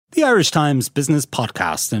the Irish Times Business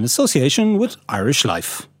Podcast in association with Irish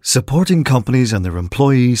Life. Supporting companies and their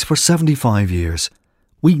employees for 75 years.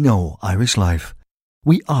 We know Irish Life.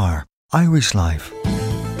 We are Irish Life.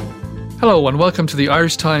 Hello and welcome to the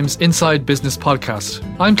Irish Times Inside Business Podcast.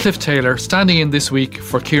 I'm Cliff Taylor, standing in this week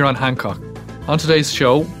for Kieran Hancock. On today's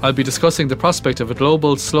show, I'll be discussing the prospect of a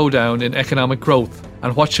global slowdown in economic growth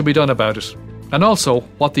and what should be done about it, and also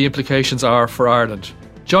what the implications are for Ireland.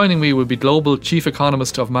 Joining me will be Global Chief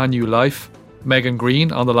Economist of Manulife, Megan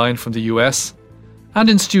Green, on the line from the US, and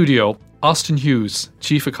in studio, Austin Hughes,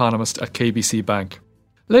 Chief Economist at KBC Bank.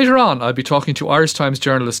 Later on, I'll be talking to Irish Times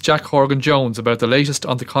journalist Jack Horgan-Jones about the latest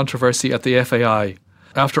on the controversy at the FAI,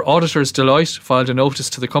 after auditors Deloitte filed a notice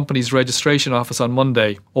to the company's registration office on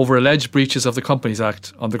Monday over alleged breaches of the Companies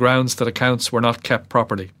Act on the grounds that accounts were not kept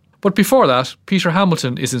properly. But before that, Peter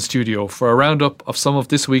Hamilton is in studio for a roundup of some of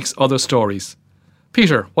this week's other stories.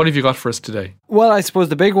 Peter, what have you got for us today? Well, I suppose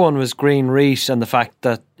the big one was Green REIT and the fact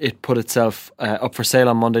that it put itself up for sale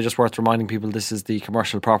on Monday. Just worth reminding people, this is the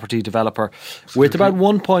commercial property developer with about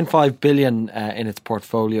 1.5 billion in its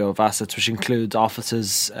portfolio of assets, which includes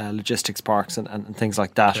offices, logistics parks and things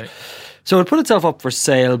like that. Okay. So it put itself up for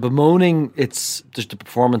sale, bemoaning the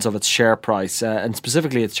performance of its share price. And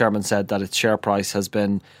specifically, its chairman said that its share price has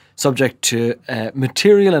been subject to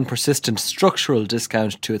material and persistent structural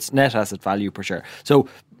discount to its net asset value per share. So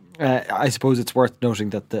I suppose it's worth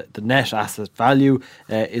noting that the net asset value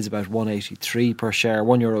is about 183 per share,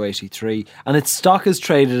 €1.83, and its stock is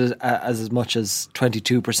traded as much as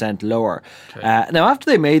 22% lower. Okay. Now, after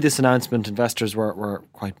they made this announcement, investors were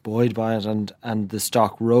quite buoyed by it, and the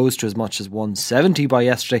stock rose to as much as 170 by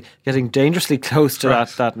yesterday, getting dangerously close to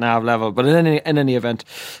that NAV level. But in any event,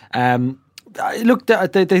 look,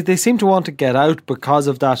 they seem to want to get out because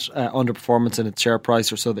of that underperformance in its share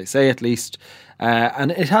price, or so they say at least.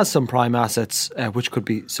 And it has some prime assets which could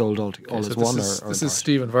be sold all as one. This is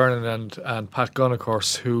Stephen Vernon and Pat Gunn, of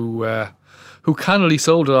course, who cannily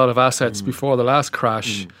sold a lot of assets before the last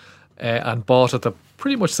crash and bought at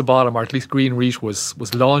pretty much the bottom, or at least Green REIT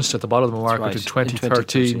was launched at the bottom of the market in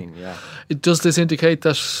 2013. Yeah. Does this indicate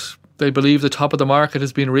that they believe the top of the market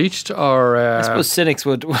has been reached, or I suppose cynics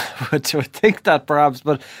would think that perhaps,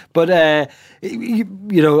 but like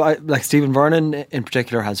Stephen Vernon in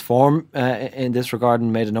particular has form in this regard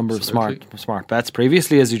and made a number of smart bets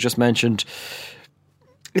previously, as you just mentioned.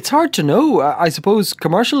 It's hard to know. I suppose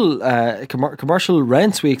commercial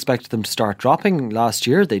rents, we expected them to start dropping last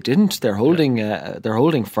year. They didn't. They're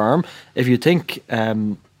holding firm. If you think.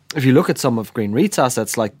 If you look at some of Green REIT's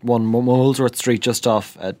assets, like one Molesworth Street just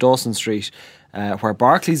off Dawson Street, where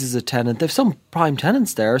Barclays is a tenant, they've some prime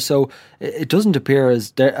tenants there, so it doesn't appear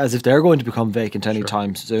as if they're going to become vacant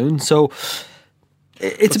anytime soon. So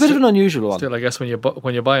it's a bit of an unusual one. Still, I guess when you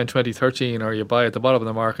buy in 2013 or you buy at the bottom of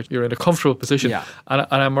the market, you're in a comfortable position. Yeah. And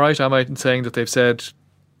I'm right, am I in saying that they've said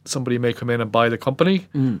somebody may come in and buy the company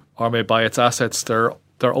or may buy its assets? They're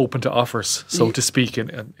open to offers, so to speak,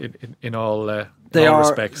 in all. They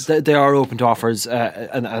are open to offers,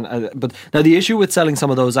 but now the issue with selling some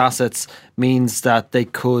of those assets means that they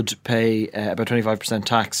could pay about 25%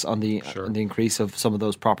 tax on the increase of some of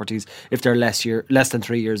those properties if they're less than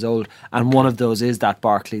 3 years old, and one of those is that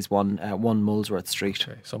Barclays one Molesworth Street.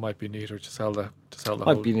 Okay, so it might be neater to sell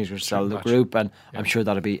the group, and I'm sure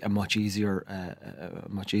that'll be a much easier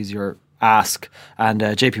ask. And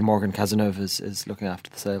JP Morgan Cazenove is looking after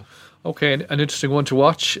the sale. Okay, an interesting one to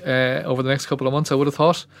watch over the next couple of months, I would have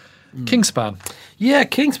thought. Kingspan. Yeah,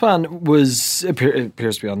 Kingspan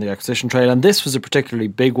appears to be on the acquisition trail, and this was a particularly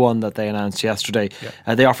big one that they announced yesterday.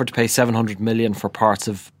 Yeah. They offered to pay 700 million for parts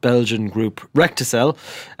of Belgian group Recticel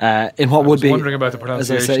in what would be... I was wondering about the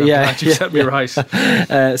pronunciation. You set me right.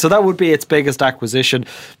 So that would be its biggest acquisition.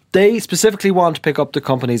 They specifically want to pick up the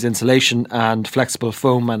company's insulation and flexible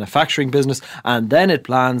foam manufacturing business, and then it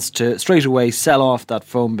plans to straight away sell off that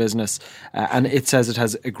foam business, and it says it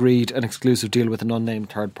has agreed an exclusive deal with an unnamed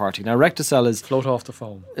third party. Now, Recticel is... Float off the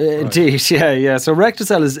foam. Indeed, yeah. So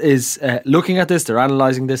Recticel is looking at this, they're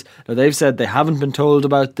analysing this. Now, they've said they haven't been told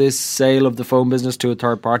about this sale of the foam business to a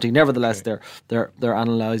third party. Nevertheless, they're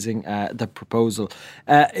analysing the proposal.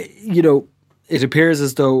 It appears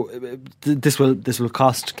as though this will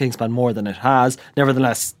cost Kingspan more than it has.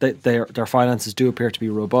 Nevertheless, their finances do appear to be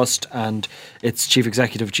robust, and its chief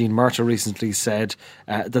executive Jean Murtagh recently said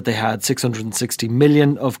that they had 660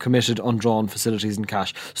 million of committed undrawn facilities in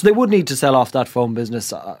cash. So they would need to sell off that foam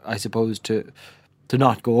business, I suppose, to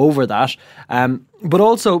not go over that. But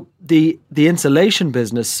also the insulation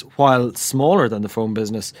business, while smaller than the foam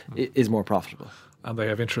business, is more profitable. And they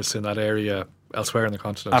have interest in that area elsewhere in the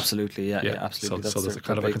continent. Absolutely, yeah, absolutely. So there's a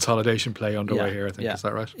kind of a consolidation play underway here, I think. Is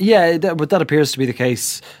that right? Yeah, but that appears to be the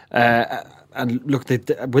case. And look,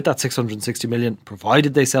 with that 660 million,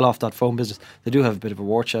 provided they sell off that phone business, they do have a bit of a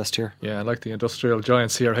war chest here. Yeah, like the industrial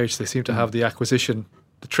giant CRH, they seem to have the acquisition,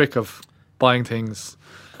 the trick of buying things,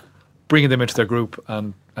 bringing them into their group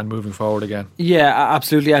and moving forward again. Yeah,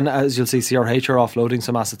 absolutely. And as you'll see, CRH are offloading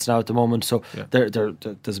some assets now at the moment. So there's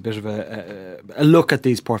a bit of a look at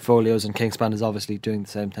these portfolios, and Kingspan is obviously doing the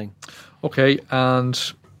same thing. Okay,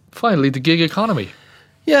 and finally, the gig economy.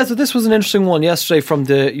 Yeah, so this was an interesting one yesterday from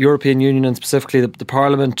the European Union, and specifically the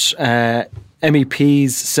Parliament.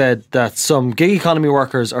 MEPs said that some gig economy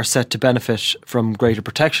workers are set to benefit from greater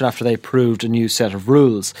protection after they approved a new set of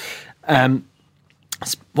rules.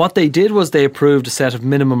 What they did was they approved a set of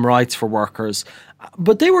minimum rights for workers,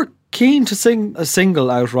 but they were keen to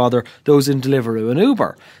single out those in Deliveroo and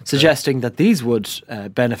Uber, suggesting that these would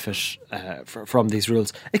benefit from these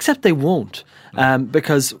rules, except they won't,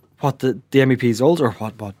 because what the MEPs also, or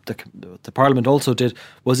what the Parliament also did,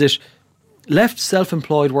 was it left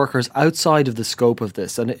self-employed workers outside of the scope of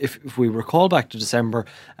this. And if we recall back to December,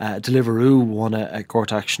 Deliveroo won a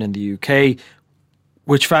court action in the UK,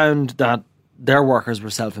 which found that their workers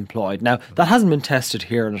were self-employed. Now, that hasn't been tested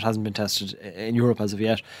here, and it hasn't been tested in Europe as of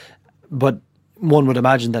yet. But one would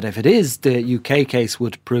imagine that if it is, the UK case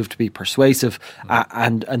would prove to be persuasive,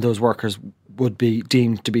 and those workers would be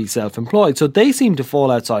deemed to be self-employed. So they seem to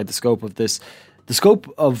fall outside the scope of this, the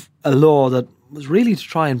scope of a law that was really to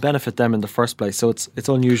try and benefit them in the first place. So it's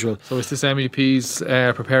unusual. So is this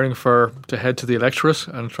MEPs preparing to head to the electorate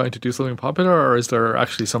and trying to do something popular, or is there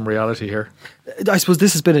actually some reality here? I suppose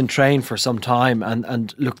this has been in train for some time,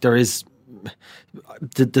 and look, there is.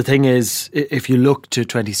 The thing is, if you look to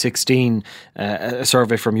 2016, a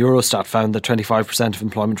survey from Eurostat found that 25% of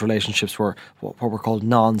employment relationships were what were called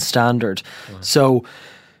non-standard. Right. So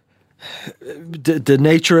the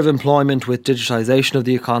nature of employment with digitalisation of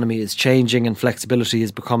the economy is changing, and flexibility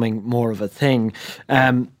is becoming more of a thing.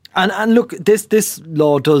 And look, this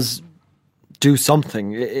law does do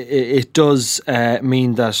something. It does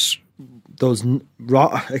mean that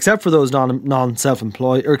except for those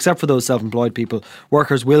non-self-employed, or except for those self-employed people,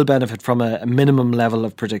 workers will benefit from a minimum level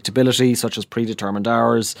of predictability, such as predetermined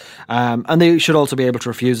hours, and they should also be able to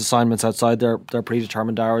refuse assignments outside their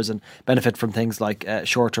predetermined hours and benefit from things like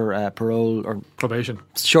shorter parole or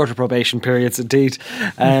shorter probation periods. Indeed,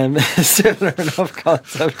 similar enough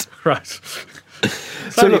concept, right?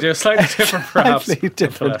 Slightly different, perhaps. Slightly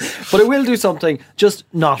different, but it will do something, just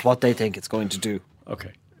not what they think it's going to do.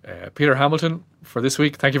 Okay. Peter Hamilton, for this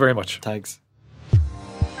week, thank you very much. Thanks.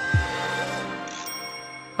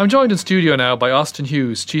 I'm joined in studio now by Austin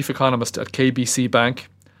Hughes, Chief Economist at KBC Bank,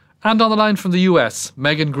 and on the line from the US,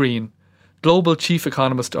 Megan Green, Global Chief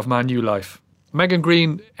Economist of Manulife. Megan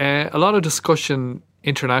Green, a lot of discussion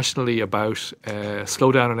internationally about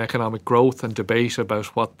slowdown in economic growth and debate about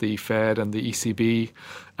what the Fed and the ECB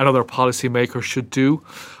and other policymakers should do.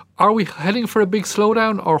 Are we heading for a big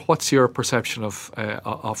slowdown, or what's your perception of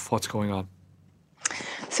what's going on?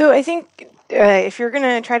 So I think if you're going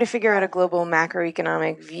to try to figure out a global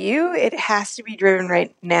macroeconomic view, it has to be driven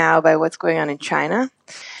right now by what's going on in China.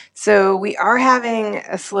 So we are having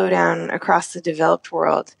a slowdown across the developed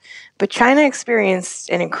world, but China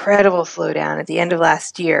experienced an incredible slowdown at the end of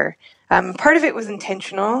last year. Part of it was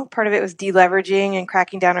intentional, part of it was deleveraging and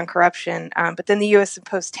cracking down on corruption, but then the U.S.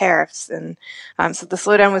 imposed tariffs, and so the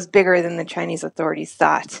slowdown was bigger than the Chinese authorities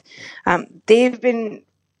thought. They've been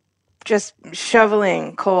just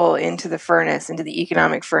shoveling coal into the furnace, into the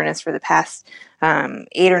economic furnace for the past 8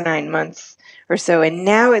 or 9 months or so, and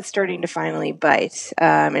now it's starting to finally bite,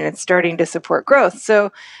 and it's starting to support growth.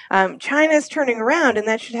 So China's turning around, and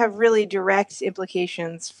that should have really direct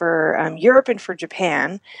implications for Europe and for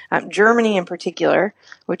Japan, Germany in particular,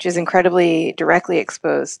 which is incredibly directly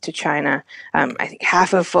exposed to China. I think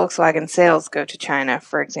half of Volkswagen sales go to China,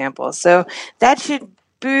 for example. So that should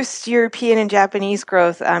boost European and Japanese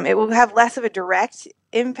growth. It will have less of a direct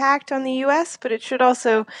impact on the U.S., but it should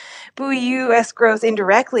also buoy U.S. growth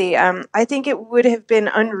indirectly. I think it would have been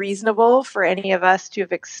unreasonable for any of us to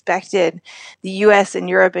have expected the U.S. and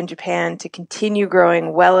Europe and Japan to continue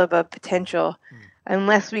growing well above potential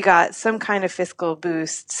unless we got some kind of fiscal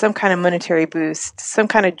boost, some kind of monetary boost, some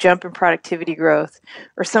kind of jump in productivity growth,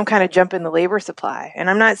 or some kind of jump in the labor supply. And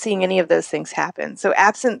I'm not seeing any of those things happen. So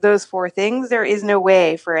absent those four things, there is no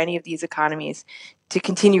way for any of these economies to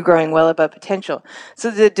continue growing well above potential.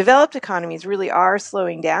 So the developed economies really are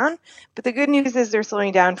slowing down, but the good news is they're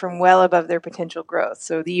slowing down from well above their potential growth.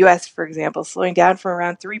 So the U.S., for example, slowing down from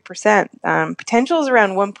around 3%. Potential is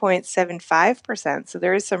around 1.75%, so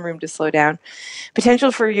there is some room to slow down.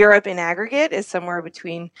 Potential for Europe in aggregate is somewhere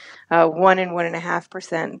between 1 and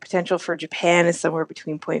 1.5%. Potential for Japan is somewhere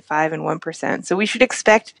between 0.5 and 1%. So we should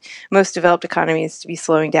expect most developed economies to be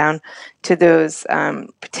slowing down to those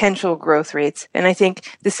potential growth rates. And I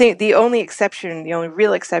think the only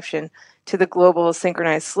real exception to the global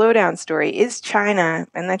synchronized slowdown story is China,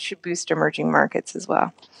 and that should boost emerging markets as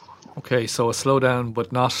well. Okay, so a slowdown,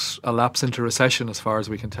 but not a lapse into recession as far as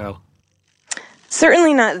we can tell.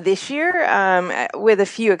 Certainly not this year, with a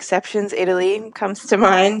few exceptions. Italy comes to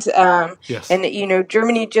mind. Yes. And,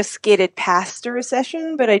 Germany just skated past a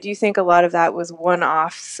recession, but I do think a lot of that was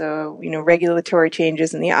one-off. So, regulatory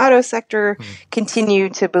changes in the auto sector continue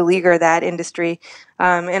to beleaguer that industry.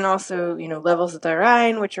 And also, levels of the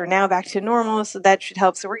Rhine, which are now back to normal, so that should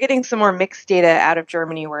help. So we're getting some more mixed data out of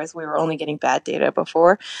Germany, whereas we were only getting bad data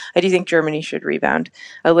before. I do think Germany should rebound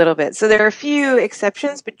a little bit. So there are a few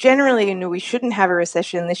exceptions, but generally, we shouldn't have a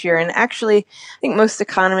recession this year. And actually, I think most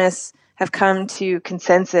economists have come to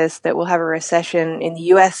consensus that we'll have a recession in the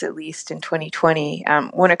U.S. at least in 2020.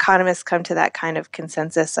 When economists come to that kind of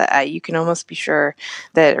consensus, you can almost be sure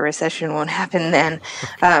that a recession won't happen then.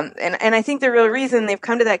 And I think the real reason they've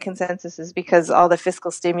come to that consensus is because all the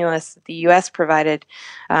fiscal stimulus that the U.S. provided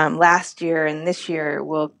last year and this year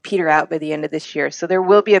will peter out by the end of this year. So there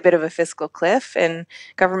will be a bit of a fiscal cliff, and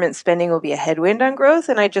government spending will be a headwind on growth.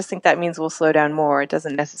 And I just think that means we'll slow down more. It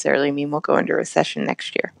doesn't necessarily mean we'll go into recession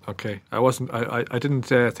next year. Okay. I didn't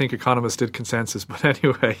think economists did consensus, but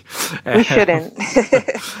anyway. We shouldn't.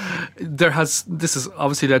 This has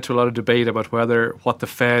obviously led to a lot of debate about what the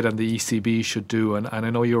Fed and the ECB should do. And I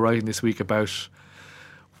know you're writing this week about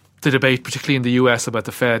the debate, particularly in the US, about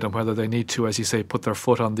the Fed and whether they need to, as you say, put their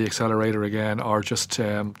foot on the accelerator again or just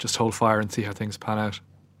hold fire and see how things pan out.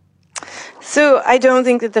 So I don't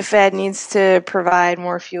think that the Fed needs to provide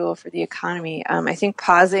more fuel for the economy. I think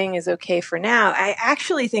pausing is okay for now. I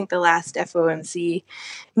actually think the last FOMC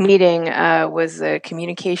meeting was a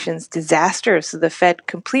communications disaster. So the Fed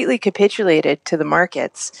completely capitulated to the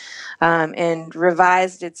markets and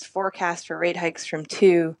revised its forecast for rate hikes from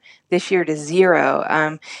 2 this year to 0.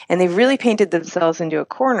 And they've really painted themselves into a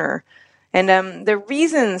corner. And the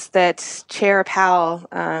reasons that Chair Powell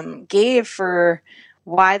gave for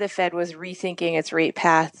why the Fed was rethinking its rate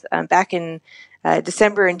path back in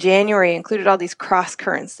December and January included all these cross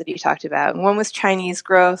currents that he talked about. And one was Chinese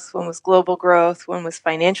growth, one was global growth, one was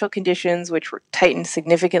financial conditions, which were tightened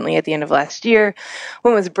significantly at the end of last year,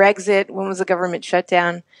 one was Brexit, one was the government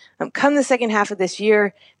shutdown. Come the second half of this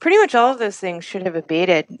year, pretty much all of those things should have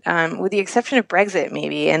abated, with the exception of Brexit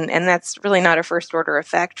maybe, and that's really not a first-order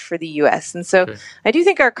effect for the U.S. And so I do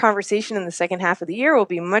think our conversation in the second half of the year will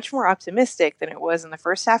be much more optimistic than it was in the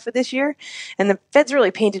first half of this year, and the Fed's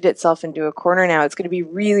really painted itself into a corner now. It's going to be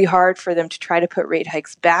really hard for them to try to put rate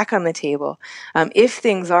hikes back on the table if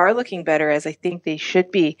things are looking better, as I think they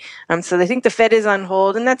should be. So I think the Fed is on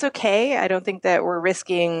hold, and that's okay. I don't think that we're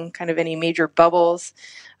risking kind of any major bubbles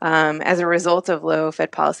as a result of low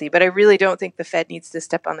Fed policy. But I really don't think the Fed needs to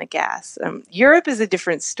step on the gas. Europe is a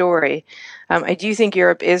different story. I do think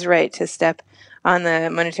Europe is right to step on the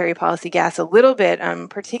monetary policy gas a little bit,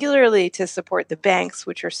 particularly to support the banks,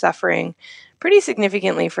 which are suffering pretty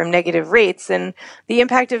significantly from negative rates. And the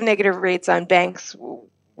impact of negative rates on banks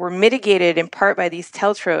were mitigated in part by these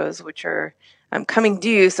TLTROs, which are coming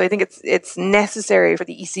due. So I think it's necessary for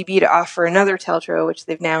the ECB to offer another TLTRO, which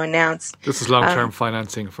they've now announced. This is long-term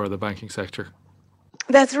financing for the banking sector.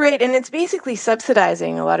 That's right. And it's basically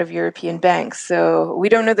subsidizing a lot of European banks. So we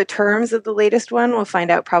don't know the terms of the latest one. We'll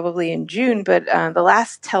find out probably in June. But the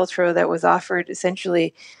last TLTRO that was offered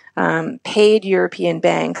essentially paid European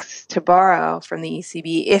banks to borrow from the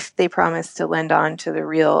ECB if they promised to lend on to the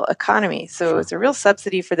real economy. So it's a real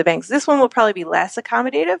subsidy for the banks. This one will probably be less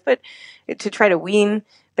accommodative, but to try to wean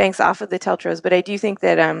banks off of the TLTROs. But I do think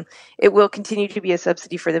that it will continue to be a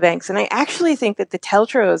subsidy for the banks. And I actually think that the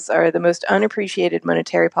TLTROs are the most unappreciated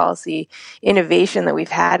monetary policy innovation that we've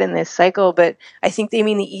had in this cycle. But I think they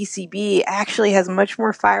mean the ECB actually has much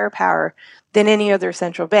more firepower than any other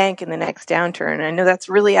central bank in the next downturn. I know that's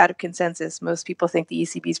really out of consensus. Most people think the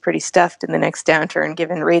ECB is pretty stuffed in the next downturn,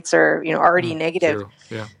 given rates are already negative. Zero.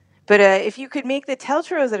 Yeah. But if you could make the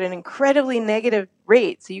TLTROs at an incredibly negative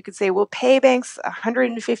rate, so you could say, we'll pay banks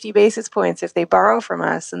 150 basis points if they borrow from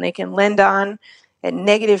us, and they can lend on at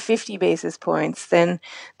negative 50 basis points, then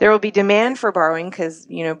there will be demand for borrowing because,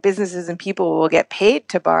 businesses and people will get paid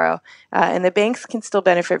to borrow, and the banks can still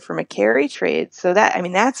benefit from a carry trade. So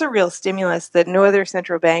that's a real stimulus that no other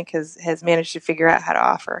central bank has managed to figure out how to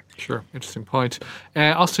offer. Sure, interesting point.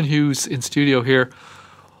 Austin Hughes in studio here.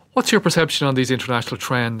 What's your perception on these international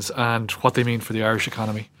trends and what they mean for the Irish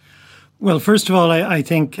economy? Well, first of all, I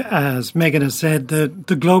think, as Megan has said, the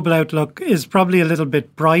global outlook is probably a little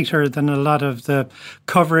bit brighter than a lot of the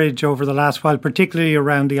coverage over the last while, particularly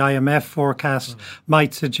around the IMF forecast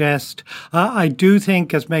might suggest. I do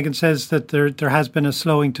think, as Megan says, that there has been a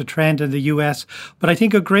slowing to trend in the US, but I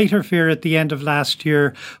think a greater fear at the end of last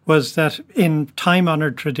year was that in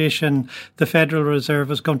time-honoured tradition, the Federal Reserve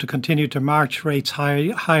was going to continue to march rates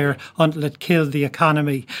higher until it killed the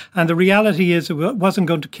economy. And the reality is it wasn't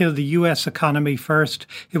going to kill the US economy first.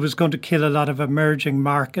 It was going to kill a lot of emerging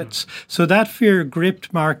markets. So that fear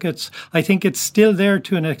gripped markets. I think it's still there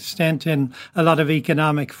to an extent in a lot of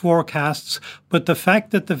economic forecasts. But the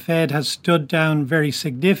fact that the Fed has stood down very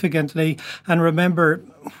significantly, and remember,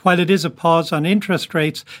 while it is a pause on interest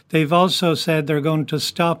rates, they've also said they're going to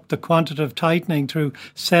stop the quantitative tightening through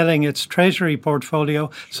selling its treasury portfolio.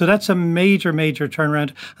 So that's a major, major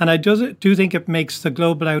turnaround. And I do think it makes the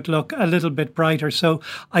global outlook a little bit brighter. So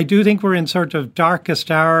I do think we're in sort of darkest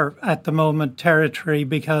hour at the moment territory,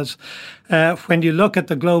 because when you look at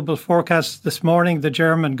the global forecast this morning, the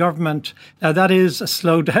German government, now that is a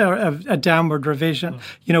slowdown, a downward revision.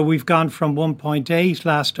 We've gone from 1.8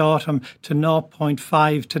 last autumn to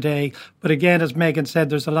 0.5 today. But again, as Megan said,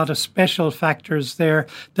 there's a lot of special factors there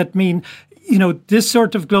that mean this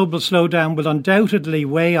sort of global slowdown will undoubtedly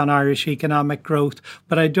weigh on Irish economic growth,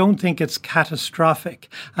 but I don't think it's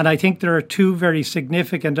catastrophic. And I think there are two very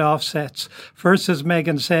significant offsets. First, as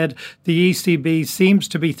Megan said, the ECB seems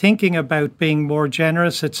to be thinking about being more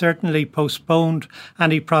generous. It certainly postponed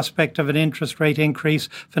any prospect of an interest rate increase.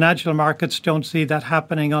 Financial markets don't see that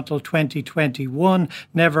happening until 2021,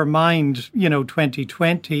 never mind,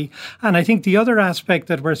 2020. And I think the other aspect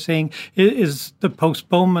that we're seeing is the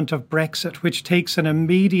postponement of Brexit, which takes an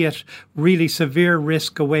immediate, really severe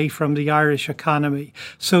risk away from the Irish economy.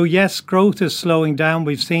 So yes, growth is slowing down.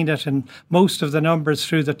 We've seen it in most of the numbers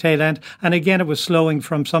through the tail end. And again, it was slowing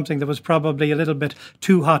from something that was probably a little bit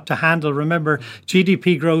too hot to handle. Remember,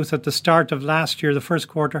 GDP growth at the start of last year, the first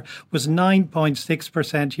quarter, was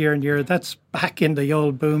 9.6% year on year. That's back in the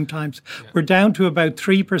old boom times. Yeah. We're down to about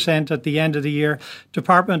 3% at the end of the year.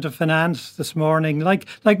 Department of Finance this morning, like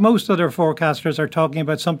most other forecasters, are talking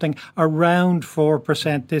about something around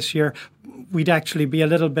 4% this year. We'd actually be a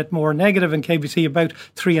little bit more negative in KBC, about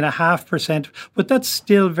 3.5%, but that's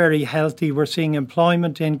still very healthy. We're seeing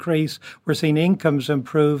employment increase, we're seeing incomes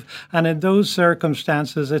improve, and in those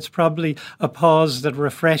circumstances, it's probably a pause that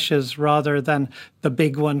refreshes rather than the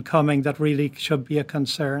big one coming that really should be a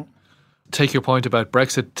concern. Take your point about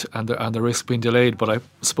Brexit and the risk being delayed, but I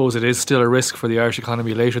suppose it is still a risk for the Irish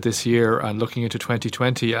economy later this year and looking into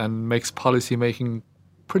 2020, and makes policy making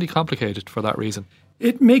pretty complicated for that reason.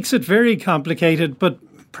 It makes it very complicated, but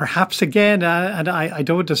perhaps again, and I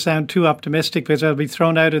don't want to sound too optimistic because I'll be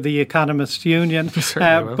thrown out of the Economists Union,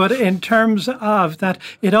 but in terms of that,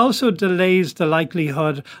 it also delays the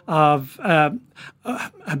likelihood of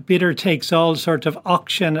a bidder takes all sort of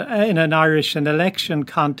auction in an Irish election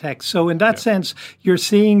context. So in that sense, you're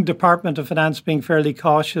seeing Department of Finance being fairly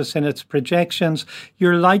cautious in its projections.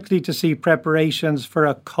 You're likely to see preparations for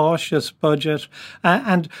a cautious budget.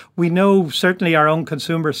 And we know certainly our own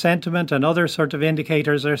consumer sentiment and other sort of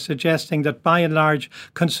indicators are suggesting that by and large,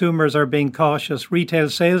 consumers are being cautious. Retail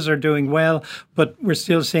sales are doing well, but we're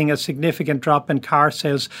still seeing a significant drop in car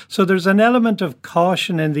sales. So there's an element of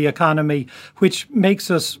caution in the economy, which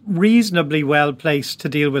makes us reasonably well placed to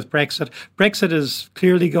deal with Brexit. Brexit is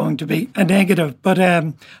clearly going to be a negative, but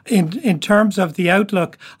in terms of the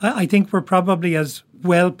outlook, I think we're probably as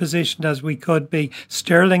well positioned as we could be.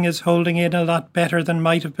 Sterling is holding in a lot better than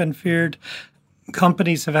might have been feared.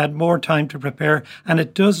 Companies have had more time to prepare, and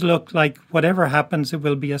it does look like whatever happens, it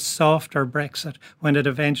will be a softer Brexit when it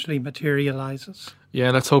eventually materialises.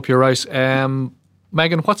 Yeah, let's hope you're right.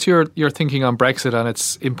 Megan, what's your thinking on Brexit and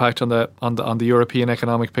its impact on the European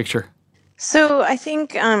economic picture? So I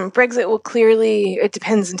think Brexit will clearly, it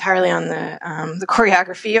depends entirely on the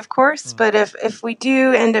choreography, of course. But if we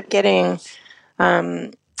do end up getting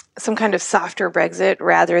some kind of softer Brexit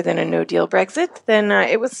rather than a no-deal Brexit, then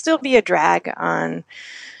it would still be a drag on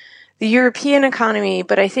the European economy.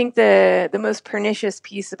 But I think the most pernicious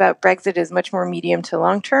piece about Brexit is much more medium to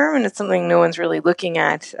long term, and it's something no one's really looking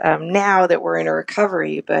at now that we're in a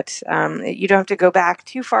recovery. But you don't have to go back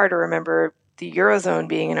too far to remember the Eurozone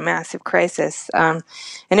being in a massive crisis, and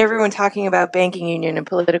everyone talking about banking union and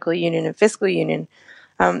political union and fiscal union.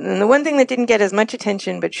 And the one thing that didn't get as much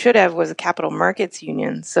attention but should have was a capital markets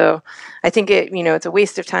union. So I think it's a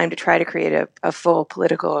waste of time to try to create a full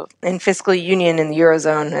political and fiscal union in the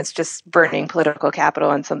Eurozone. It's just burning political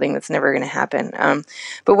capital and something that's never going to happen.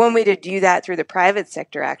 But one way to do that through the private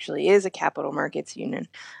sector actually is a capital markets union.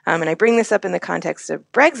 And I bring this up in the context of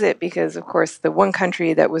Brexit because, of course, the one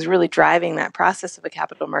country that was really driving that process of a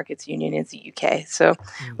capital markets union is the UK. So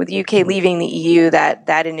with the UK leaving the EU,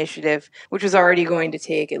 that initiative, which was already going to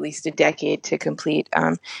take at least a decade to complete,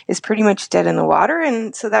 is pretty much dead in the water.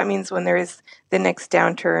 And so that means when there is the next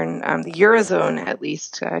downturn, the Eurozone at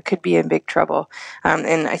least could be in big trouble.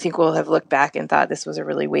 And I think we'll have looked back and thought this was a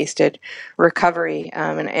really wasted recovery.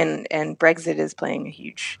 And Brexit is playing a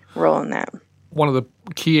huge role in that. One of the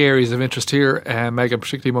key areas of interest here, Megan,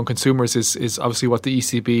 particularly among consumers, is obviously what the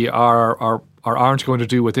ECB are or aren't going to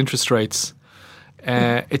do with interest rates.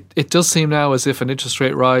 It does seem now as if an interest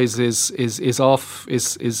rate rise is out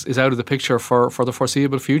of the picture for the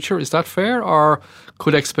foreseeable future. Is that fair, or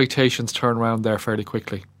could expectations turn around there fairly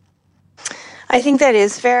quickly? I think that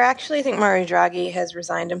is fair. Actually, I think Mario Draghi has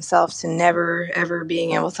resigned himself to never, ever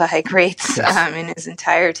being able to hike rates in his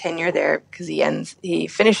entire tenure there because he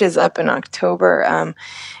finishes up in October.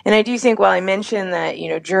 And I do think while I mentioned that,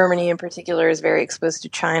 Germany in particular is very exposed to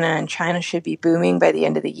China and China should be booming by the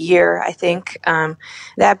end of the year, I think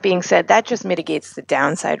that being said, that just mitigates the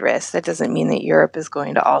downside risk. That doesn't mean that Europe is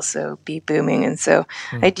going to also be booming. And so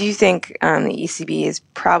I do think the ECB has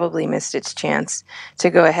probably missed its chance to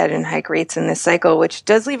go ahead and hike rates in this cycle, which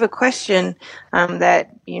does leave a question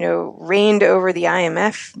that reigned over the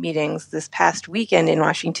IMF meetings this past weekend in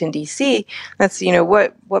Washington D.C. That's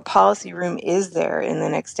what policy room is there in the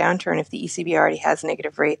next downturn if the ECB already has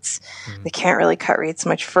negative rates? They can't really cut rates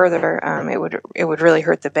much further. It would really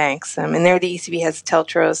hurt the banks. And there the ECB has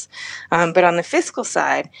TLTROs. But on the fiscal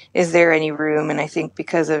side, is there any room? And I think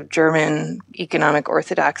because of German economic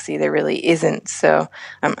orthodoxy, there really isn't. So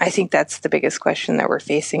I think that's the biggest question that we're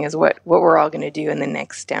facing is what we're all going to do in the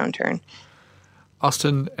next downturn.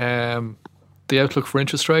 Austin, the outlook for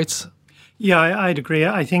interest rates? Yeah, I'd agree.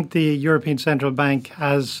 I think the European Central Bank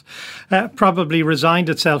has probably resigned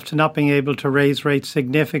itself to not being able to raise rates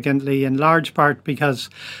significantly, in large part because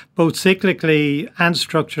both cyclically and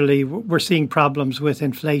structurally we're seeing problems with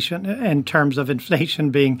inflation in terms of inflation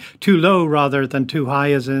being too low rather than too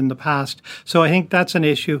high as in the past. So I think that's an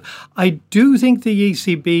issue. I do think the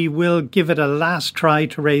ECB will give it a last try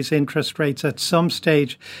to raise interest rates at some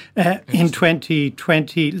stage in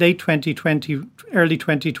 2020, late 2020, early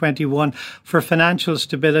 2021 for financial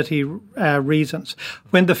stability reasons.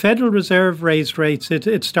 When the Federal Reserve raised rates,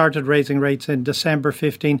 it started raising rates in December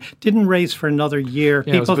 15, didn't raise for another year.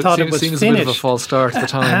 Yeah, people thought it was finished. A bit of a false start at the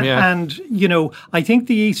time, yeah. And, I think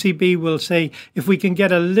the ECB will say if we can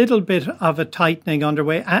get a little bit of a tightening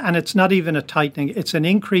underway, and it's not even a tightening, it's an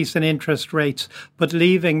increase in interest rates, but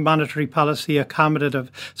leaving monetary policy accommodative.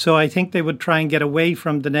 So I think they would try and get away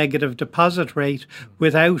from the negative deposit rate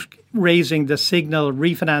without raising the signal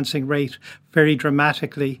refinancing rate very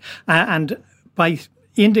dramatically. And by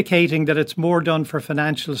indicating that it's more done for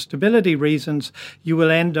financial stability reasons, you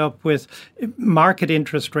will end up with market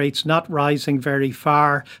interest rates not rising very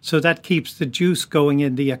far. So that keeps the juice going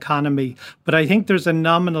in the economy. But I think there's a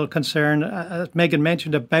nominal concern, as Megan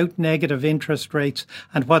mentioned, about negative interest rates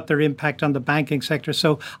and what their impact on the banking sector.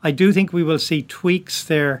 So I do think we will see tweaks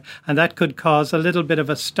there, and that could cause a little bit of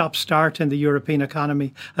a stop-start in the European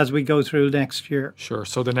economy as we go through next year. Sure.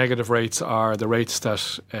 So the negative rates are the rates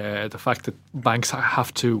that the fact that banks have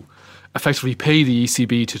to effectively pay the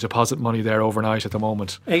ECB to deposit money there overnight at the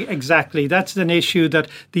moment. Exactly. That's an issue that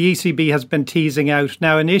the ECB has been teasing out.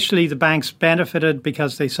 Now, initially, the banks benefited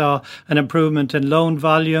because they saw an improvement in loan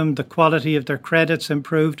volume, the quality of their credits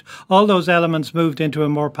improved. All those elements moved into a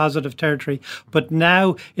more positive territory. But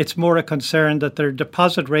now it's more a concern that their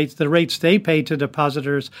deposit rates, the rates they pay to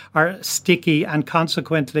depositors, are sticky, and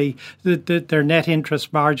consequently their net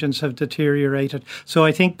interest margins have deteriorated. So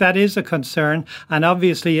I think that is a concern. And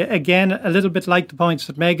obviously, again, a little bit like the points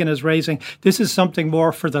that Megan is raising, this is something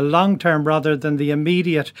more for the long term rather than the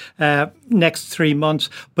immediate next 3 months.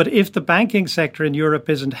 But if the banking sector in Europe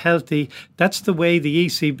isn't healthy, that's the way the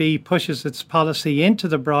ECB pushes its policy into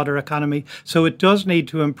the broader economy. So it does need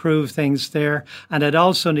to improve things there, and it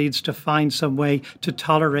also needs to find some way to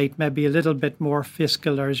tolerate maybe a little bit more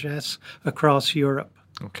fiscal largesse across Europe.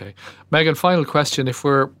 Okay. Megan, final question, if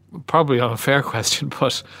we're probably not a fair question,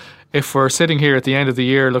 but if we're sitting here at the end of the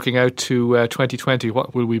year looking out to 2020,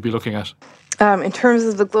 what will we be looking at? In terms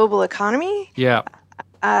of the global economy? Yeah.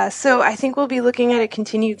 So I think we'll be looking at a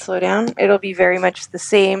continued slowdown. It'll be very much the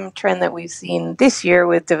same trend that we've seen this year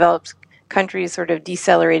with developed countries sort of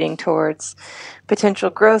decelerating towards potential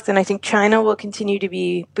growth. And I think China will continue to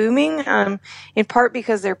be booming, in part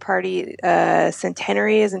because their party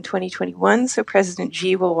centenary is in 2021. So President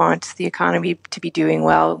Xi will want the economy to be doing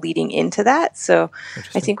well leading into that. So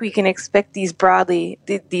I think we can expect these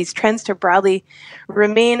trends to broadly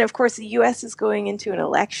remain. Of course, the U.S. is going into an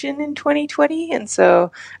election in 2020. And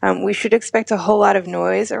so we should expect a whole lot of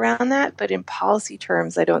noise around that. But in policy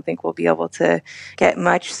terms, I don't think we'll be able to get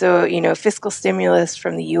much. So, fiscal stimulus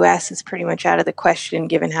from the U.S. is pretty much out of the question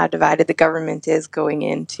given how divided the government is going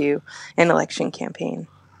into an election campaign.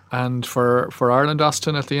 And for Ireland,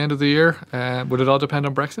 Austin, at the end of the year, would it all depend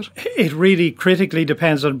on Brexit? It really critically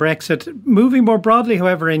depends on Brexit. Moving more broadly,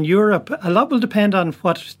 however, in Europe, a lot will depend on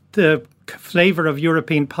what the flavour of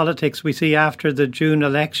European politics we see after the June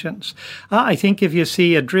elections. I think if you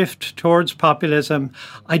see a drift towards populism,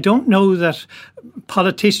 I don't know that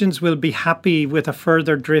politicians will be happy with a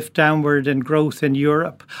further drift downward in growth in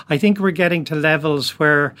Europe. I think we're getting to levels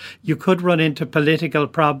where you could run into political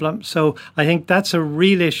problems. So I think that's a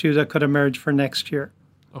real issue that could emerge for next year.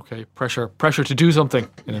 Okay, pressure to do something,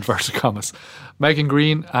 in inverted commas. Megan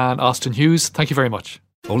Green and Austin Hughes, thank you very much.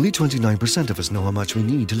 Only 29% of us know how much we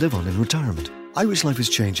need to live on in retirement. Irish Life is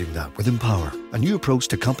changing that with Empower, a new approach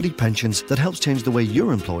to company pensions that helps change the way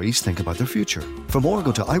your employees think about their future. For more,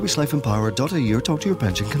 go to irishlifeempower.ie or talk to your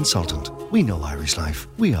pension consultant. We know Irish Life.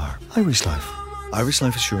 We are Irish Life. Irish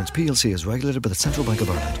Life Assurance plc is regulated by the Central Bank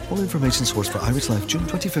of Ireland. All information sourced for Irish Life June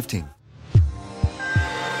 2015.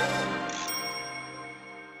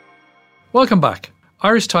 Welcome back.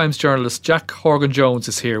 Irish Times journalist Jack Horgan-Jones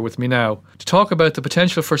is here with me now to talk about the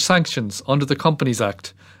potential for sanctions under the Companies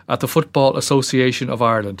Act at the Football Association of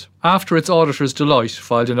Ireland, after its auditors Deloitte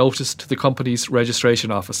filed a notice to the company's registration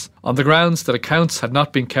office on the grounds that accounts had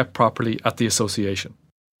not been kept properly at the association.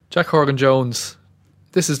 Jack Horgan-Jones,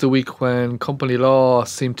 this is the week when company law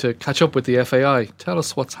seemed to catch up with the FAI. Tell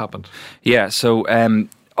us what's happened. Yeah, so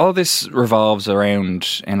all this in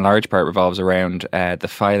large part revolves around the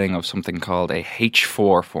filing of something called a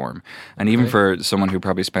H4 form. And even for someone who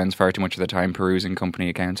probably spends far too much of the time perusing company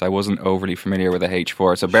accounts, I wasn't overly familiar with a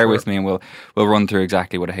H4. So bear with me and we'll run through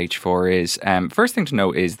exactly what a H4 is. First thing to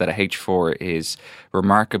note is that a H4 is a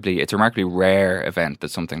remarkably rare event that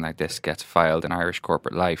something like this gets filed in Irish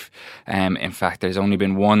corporate life. In fact, there's only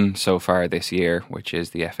been one so far this year, which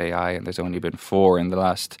is the FAI, and there's only been four in the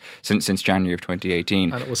last since January of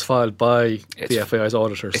 2018. And it was filed by the FAI's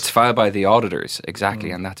auditors. It's filed by the auditors,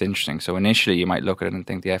 exactly, and that's interesting. So initially you might look at it and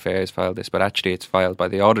think the FAI has filed this, but actually it's filed by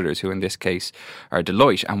the auditors, who in this case are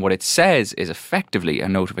Deloitte. And what it says is effectively a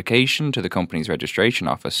notification to the company's registration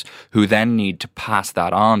office, who then need to pass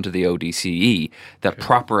that on to the ODCE, that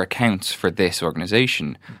proper accounts for this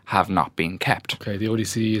organisation have not been kept. Okay, the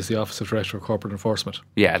ODCE is the Office of Director of Corporate Enforcement.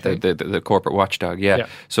 Yeah, okay. the corporate watchdog, yeah.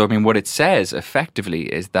 So, I mean, what it says effectively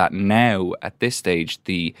is that now, at this stage,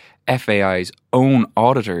 the FAI's own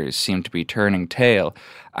auditors seem to be turning tail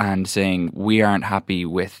and saying, we aren't happy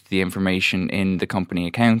with the information in the company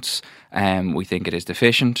accounts, we think it is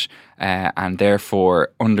deficient, and therefore,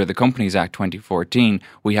 under the Companies Act 2014,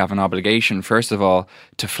 we have an obligation, first of all,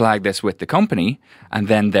 to flag this with the company, and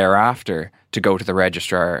then thereafter to go to the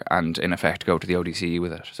registrar and, in effect, go to the ODCE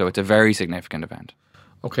with it. So it's a very significant event.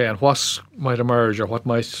 Okay, and what might emerge or what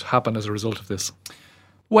might happen as a result of this?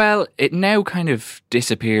 Well, it now kind of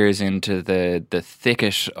disappears into the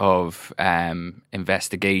thicket of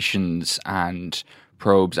investigations and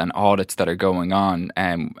probes and audits that are going on,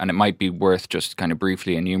 and it might be worth just kind of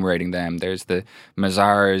briefly enumerating them. There's the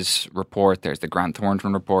Mazars report, there's the Grant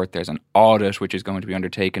Thornton report, there's an audit which is going to be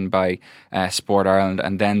undertaken by Sport Ireland,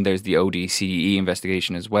 and then there's the ODCE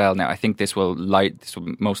investigation as well. Now, I think this will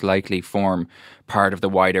most likely form part of the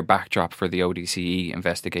wider backdrop for the ODCE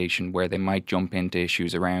investigation, where they might jump into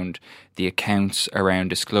issues around the accounts, around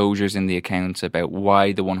disclosures in the accounts about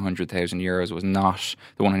why the €100,000 was not,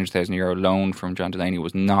 the €100,000 loan from John Delaney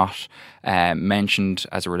was not mentioned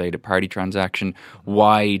as a related party transaction,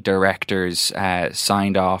 why directors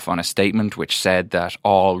signed off on a statement which said that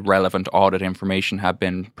all relevant audit information had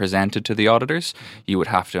been presented to the auditors. You would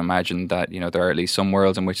have to imagine that, there are at least some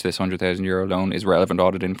worlds in which this €100,000 loan is relevant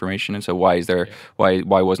audit information, and so why is there why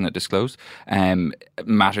wasn't it disclosed?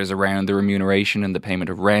 Matters around the remuneration and the payment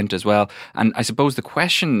of rent as well. And I suppose the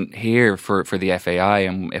question here for the FAI,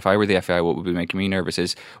 and if I were the FAI, what would be making me nervous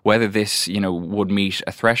is whether this, would meet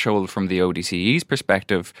a threshold from the ODCE's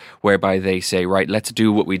perspective whereby they say, right, let's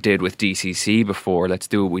do what we did with DCC before, let's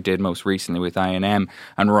do what we did most recently with INM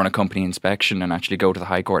and run a company inspection and actually go to the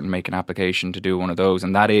High Court and make an application to do one of those.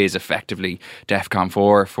 And that is effectively DEFCON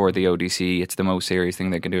 4 for the ODCE. It's the most serious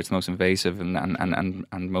thing they can do. It's the most invasive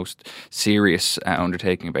and most serious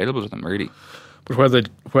undertaking available to them, really. But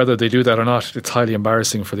whether they do that or not, it's highly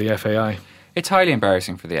embarrassing for the FAI. It's highly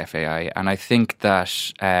embarrassing for the FAI, and I think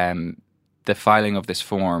that the filing of this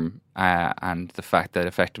form and the fact that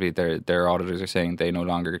effectively their auditors are saying they no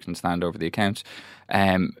longer can stand over the accounts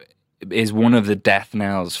is one of the death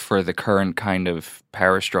knells for the current kind of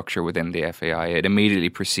power structure within the FAI. It immediately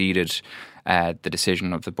preceded the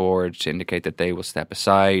decision of the board to indicate that they will step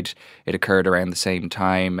aside. It occurred around the same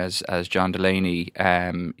time as John Delaney,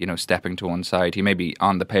 stepping to one side. He may be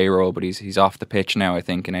on the payroll, but he's off the pitch now, I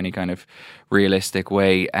think, in any kind of realistic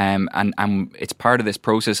way. And it's part of this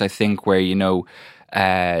process, I think, where,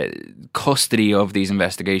 custody of these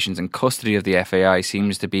investigations and custody of the FAI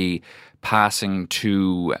seems to be passing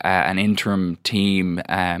to an interim team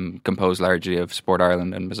composed largely of Sport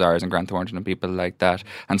Ireland and Mazars and Grant Thornton and people like that.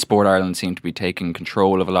 And Sport Ireland seem to be taking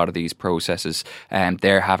control of a lot of these processes, and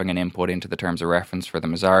they're having an input into the terms of reference for the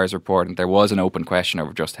Mazars report. And there was an open question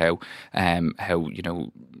over just how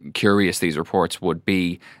curious these reports would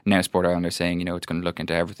be. Now Sport Ireland are saying, it's going to look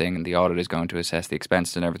into everything, and the audit is going to assess the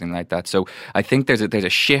expenses and everything like that. So I think there's a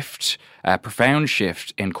shift, a profound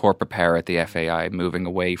shift in corporate power at the FAI, moving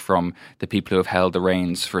away from the people who have held the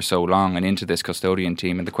reins for so long and into this custodian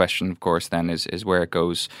team. And the question, of course, then is where it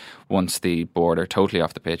goes once the board are totally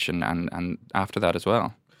off the pitch and after that as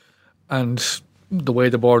well. And the way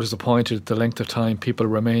the board was appointed, the length of time people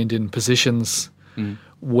remained in positions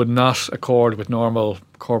would not accord with normal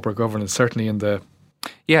corporate governance, certainly in the...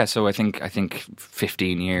 Yeah, so I think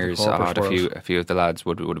 15 years odd. A few of the lads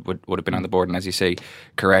would have been on the board, and as you say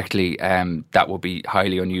correctly, that would be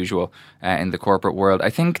highly unusual in the corporate world. I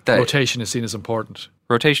think that rotation is seen as important.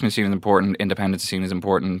 Rotation is seen as important. Independence is seen as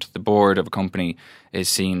important. The board of a company is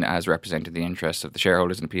seen as representing the interests of the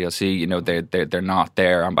shareholders in the PLC. They're not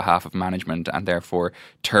there on behalf of management, and therefore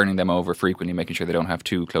turning them over frequently, making sure they don't have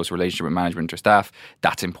too close a relationship with management or staff.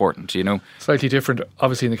 That's important. Slightly different,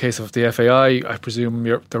 obviously, in the case of the FAI. I presume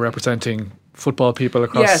they're representing football people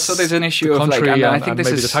across so there's an issue the country of I think and this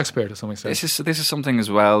maybe is the taxpayer to some extent. This is something as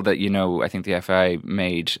well that I think the FAI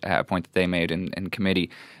made a point that they made in committee.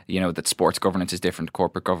 That sports governance is different to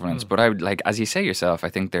corporate governance. But I would, as you say yourself, I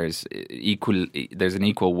think there's an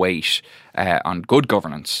equal weight on good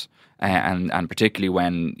governance. And particularly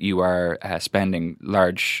when you are spending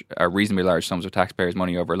reasonably large sums of taxpayers'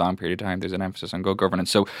 money over a long period of time, there's an emphasis on good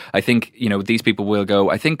governance. So I think these people will go.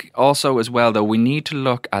 I think also as well, though, we need to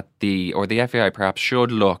look at the FAI perhaps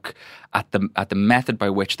should look at the method by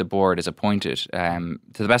which the board is appointed. To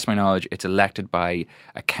the best of my knowledge, it's elected by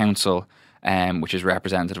a council. Which is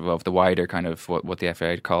representative of the wider kind of what the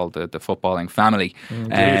FAI called the footballing family,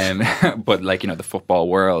 but the football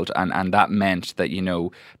world, and that meant that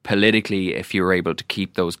politically, if you were able to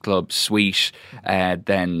keep those clubs sweet,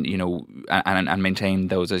 then and maintain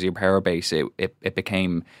those as your power base, it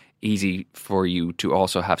became easy for you to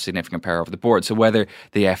also have significant power over the board. So whether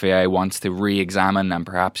the FAI wants to re-examine and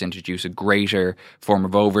perhaps introduce a greater form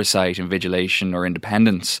of oversight, invigilation or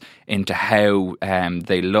independence into how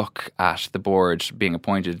they look at the board being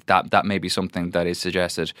appointed, that may be something that is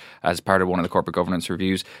suggested as part of one of the corporate governance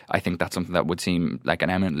reviews. I think that's something that would seem like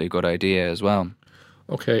an eminently good idea as well.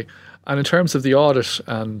 Okay. And in terms of the audit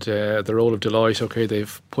and the role of Deloitte,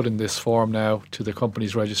 they've put in this form now to the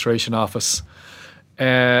company's registration office.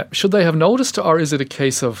 Should they have noticed, or is it a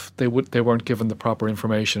case of they weren't given the proper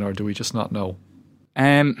information, or do we just not know?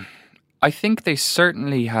 I think they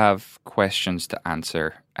certainly have questions to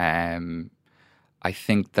answer. I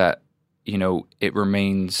think that it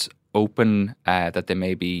remains open that they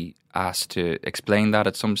may be asked to explain that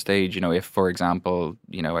at some stage. If, for example,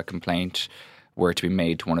 a complaint were to be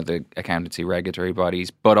made to one of the accountancy regulatory bodies,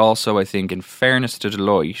 but also I think, in fairness to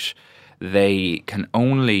Deloitte, they can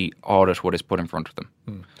only audit what is put in front of them.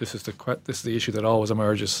 This is the issue that always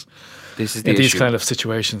emerges in these kind of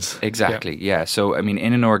situations. Exactly, yeah. So, in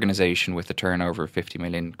an organisation with a turnover of 50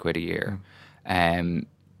 million quid a year,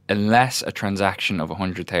 unless a transaction of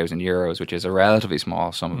 100,000 euros, which is a relatively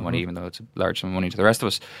small sum of money, even though it's a large sum of money to the rest of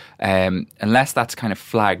us, unless that's kind of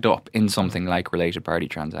flagged up in something like related party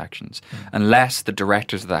transactions, unless the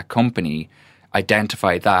directors of that company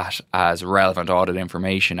identify that as relevant audit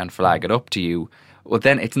information and flag it up to you, well,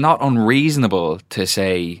 then it's not unreasonable to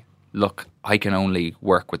say look, I can only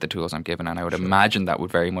work with the tools I'm given, and I would imagine that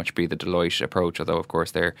would very much be the Deloitte approach, although of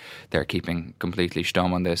course they're keeping completely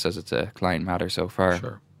stum on this as it's a client matter so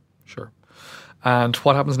far. Sure. And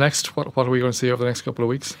what happens next? What are we going to see over the next couple of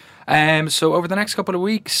weeks? So over the next couple of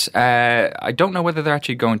weeks, I don't know whether they're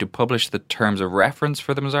actually going to publish the terms of reference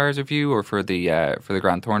for the Mazars review or for the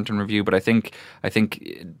Grant Thornton review, but I think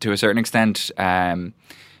to a certain extent,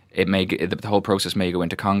 the whole process may go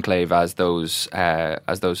into conclave as those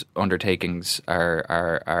undertakings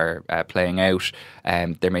are playing out.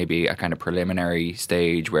 There may be a kind of preliminary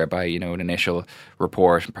stage whereby, you know, an initial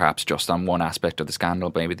report, perhaps just on one aspect of the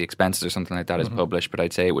scandal, maybe the expenses or something like that, is published. But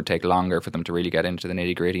I'd say it would take longer for them to really get into the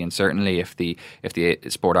nitty gritty. And certainly, if the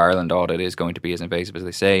Sport Ireland audit is going to be as invasive as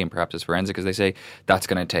they say, and perhaps as forensic as they say, that's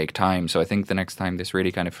going to take time. So I think the next time this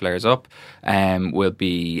really kind of flares up, will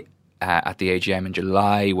be at the AGM in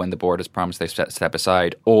July, when the board has promised they step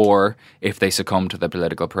aside, or if they succumb to the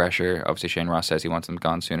political pressure. Obviously Shane Ross says he wants them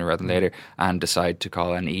gone sooner rather than later, and decide to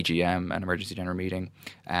call an EGM, an emergency general meeting,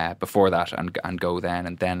 before that, and go then.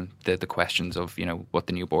 And then the questions of, you know, what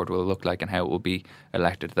the new board will look like and how it will be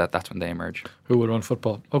elected, that's when they emerge. Who will run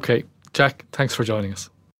football? Okay, Jack, thanks for joining us.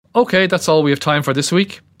 Okay, that's all we have time for this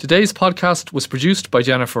week. Today's podcast was produced by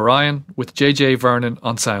Jennifer Ryan with JJ Vernon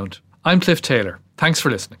on sound. I'm Cliff Taylor. Thanks for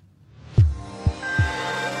listening.